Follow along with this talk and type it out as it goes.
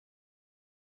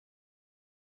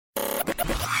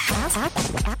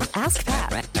Ask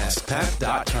Pat.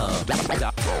 AskPat.com.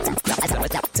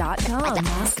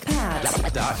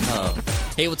 AskPat.com.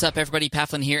 Hey, what's up, everybody? Pat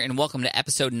Flynn here, and welcome to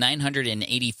episode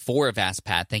 984 of Ask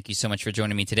Pat. Thank you so much for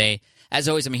joining me today. As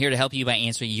always, I'm here to help you by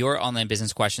answering your online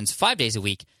business questions 5 days a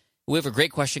week. We have a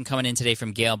great question coming in today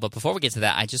from Gail, but before we get to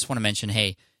that, I just want to mention,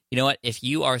 hey, you know what? If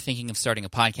you are thinking of starting a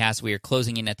podcast, we are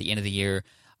closing in at the end of the year.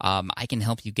 I can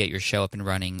help you get your show up and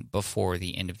running before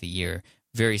the end of the year.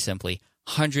 Very simply,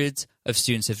 hundreds of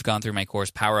students have gone through my course,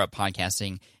 Power Up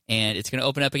Podcasting, and it's going to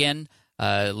open up again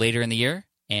later in the year,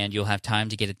 and you'll have time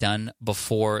to get it done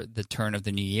before the turn of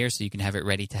the new year so you can have it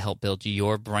ready to help build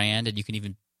your brand, and you can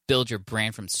even build your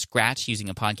brand from scratch using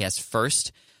a podcast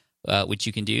first, which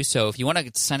you can do. So if you want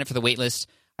to sign up for the waitlist,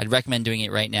 I'd recommend doing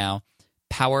it right now.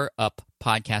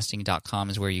 PowerUpPodcasting.com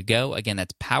is where you go. Again,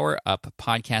 that's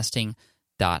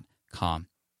PowerUpPodcasting.com.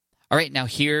 All right, now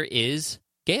here is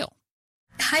Gail.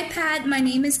 Hi, Pat. My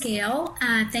name is Gail.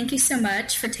 Thank you so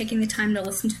much for taking the time to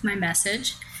listen to my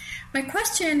message. My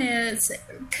question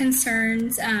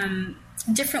concerns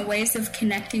different ways of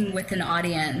connecting with an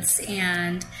audience,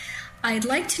 and I'd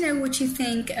like to know what you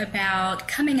think about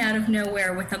coming out of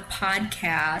nowhere with a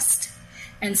podcast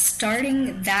and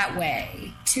starting that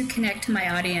way to connect to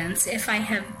my audience if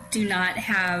I do not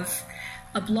have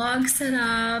a blog set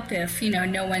up, if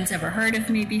no one's ever heard of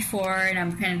me before and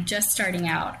I'm kind of just starting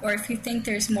out, or if you think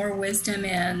there's more wisdom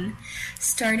in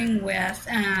starting with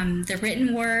the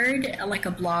written word, like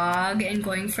a blog, and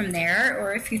going from there,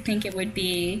 or if you think it would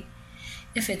be,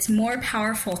 if it's more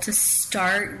powerful to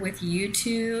start with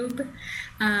YouTube.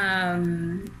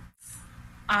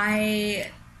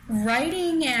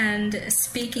 Writing and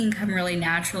speaking come really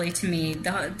naturally to me.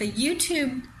 The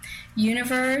YouTube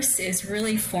universe is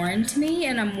really foreign to me,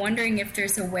 and I'm wondering if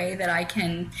there's a way that I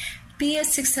can be a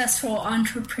successful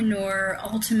entrepreneur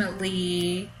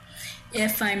ultimately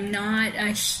if I'm not a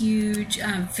huge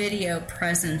video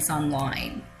presence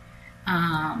online.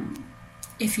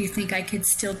 If you think I could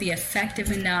still be effective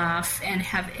enough and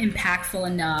have impactful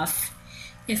enough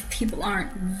if people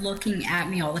aren't looking at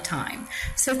me all the time.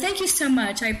 So thank you so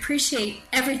much. I appreciate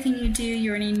everything you do.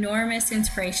 You're an enormous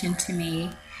inspiration to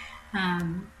me.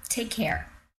 Take care.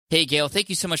 Hey, Gail, thank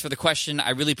you so much for the question.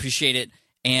 I really appreciate it.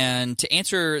 And to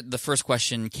answer the first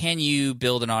question, can you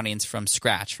build an audience from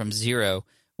scratch, from zero,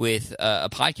 with a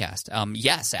podcast?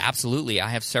 Yes, absolutely. I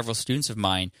have several students of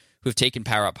mine who have taken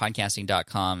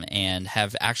PowerUpPodcasting.com and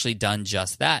have actually done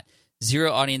just that.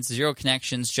 Zero audience, zero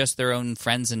connections, just their own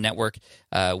friends and network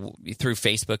through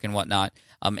Facebook and whatnot.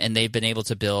 And they've been able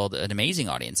to build an amazing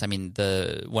audience. I mean,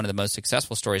 one of the most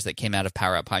successful stories that came out of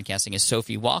Power Up Podcasting is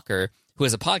Sophie Walker, who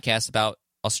has a podcast about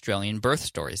Australian birth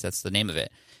stories. That's the name of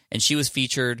it. And she was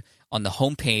featured on the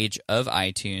homepage of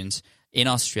iTunes in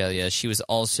Australia. She was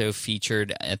also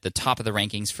featured at the top of the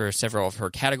rankings for several of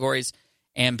her categories.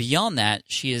 And beyond that,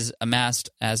 she has amassed,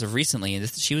 as of recently, and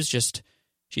she's just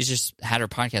had her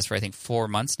podcast for, I think, 4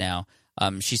 months now.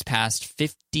 She's passed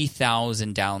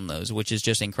 50,000 downloads, which is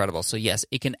just incredible. So, yes,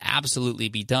 it can absolutely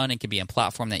be done. It can be a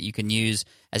platform that you can use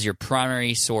as your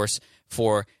primary source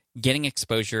for getting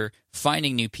exposure,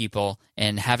 finding new people,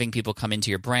 and having people come into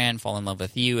your brand, fall in love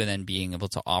with you, and then being able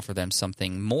to offer them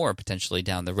something more potentially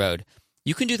down the road.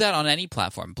 You can do that on any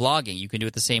platform. Blogging, you can do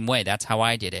it the same way. That's how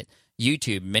I did it.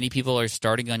 YouTube, many people are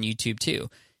starting on YouTube too.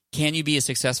 Can you be a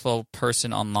successful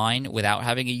person online without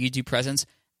having a YouTube presence?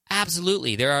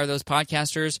 Absolutely. There are those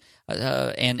podcasters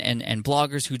and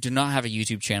bloggers who do not have a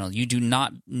YouTube channel. You do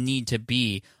not need to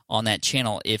be on that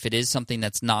channel if it is something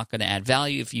that's not going to add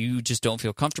value, if you just don't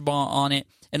feel comfortable on it.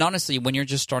 And honestly, when you're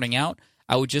just starting out,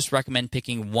 I would just recommend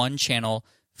picking one channel,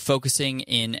 focusing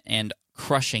in and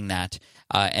crushing that,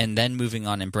 and then moving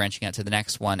on and branching out to the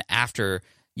next one after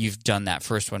you've done that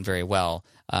first one very well.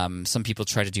 Some people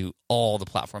try to do all the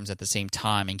platforms at the same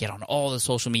time and get on all the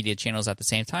social media channels at the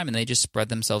same time, and they just spread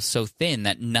themselves so thin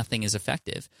that nothing is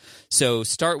effective. So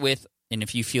start with, and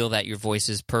if you feel that your voice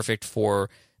is perfect for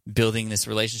building this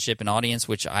relationship and audience,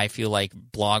 which I feel like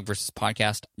blog versus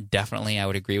podcast, definitely I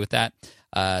would agree with that.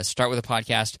 Start with a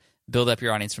podcast, build up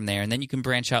your audience from there, and then you can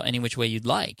branch out any which way you'd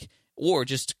like, or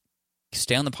just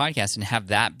stay on the podcast and have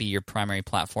that be your primary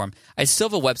platform. I still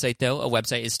have a website, though. A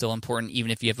website is still important,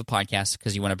 even if you have a podcast,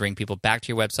 because you want to bring people back to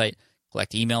your website,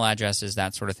 collect email addresses,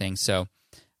 that sort of thing. So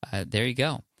there you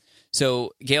go.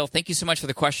 So, Gail, thank you so much for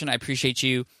the question. I appreciate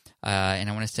you. And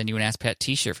I want to send you an Ask Pat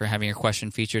t-shirt for having your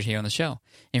question featured here on the show.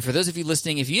 And for those of you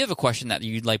listening, if you have a question that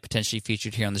you'd like potentially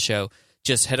featured here on the show,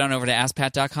 just head on over to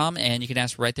AskPat.com and you can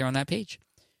ask right there on that page.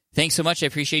 Thanks so much. I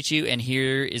appreciate you. And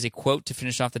here is a quote to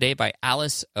finish off the day by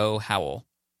Alice O. Howell.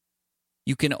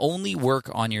 You can only work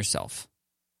on yourself.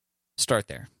 Start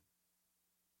there.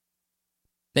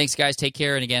 Thanks, guys. Take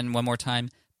care. And again, one more time,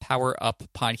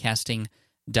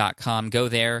 poweruppodcasting.com. Go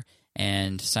there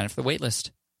and sign up for the wait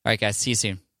list. All right, guys. See you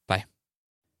soon. Bye.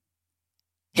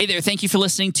 Hey there. Thank you for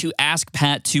listening to Ask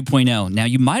Pat 2.0. Now,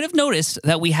 you might have noticed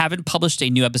that we haven't published a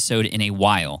new episode in a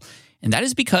while. And that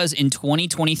is because in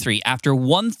 2023, after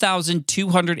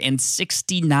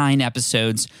 1,269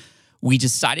 episodes, we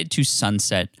decided to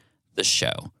sunset the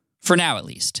show. For now, at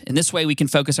least. In this way, we can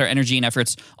focus our energy and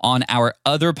efforts on our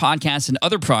other podcasts and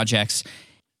other projects.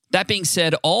 That being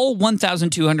said, all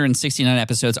 1,269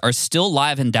 episodes are still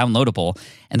live and downloadable,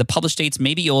 and the published dates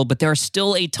may be old, but there are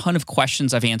still a ton of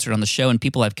questions I've answered on the show and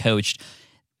people I've coached.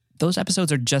 Those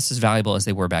episodes are just as valuable as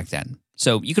they were back then.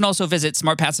 So you can also visit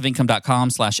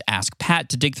smartpassiveincome.com/askpat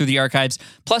to dig through the archives.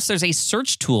 Plus, there's a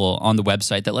search tool on the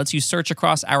website that lets you search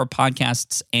across our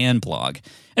podcasts and blog.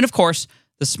 And of course,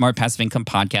 the Smart Passive Income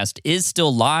podcast is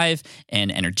still live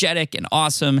and energetic and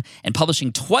awesome and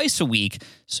publishing twice a week.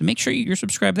 So make sure you're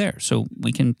subscribed there so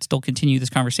we can still continue this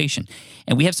conversation.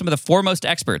 And we have some of the foremost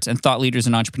experts and thought leaders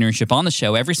in entrepreneurship on the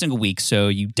show every single week, so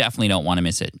you definitely don't want to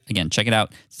miss it. Again, check it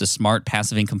out. It's the Smart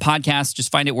Passive Income podcast.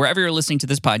 Just find it wherever you're listening to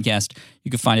this podcast.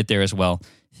 You can find it there as well.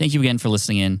 Thank you again for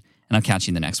listening in, and I'll catch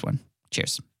you in the next one.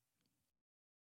 Cheers.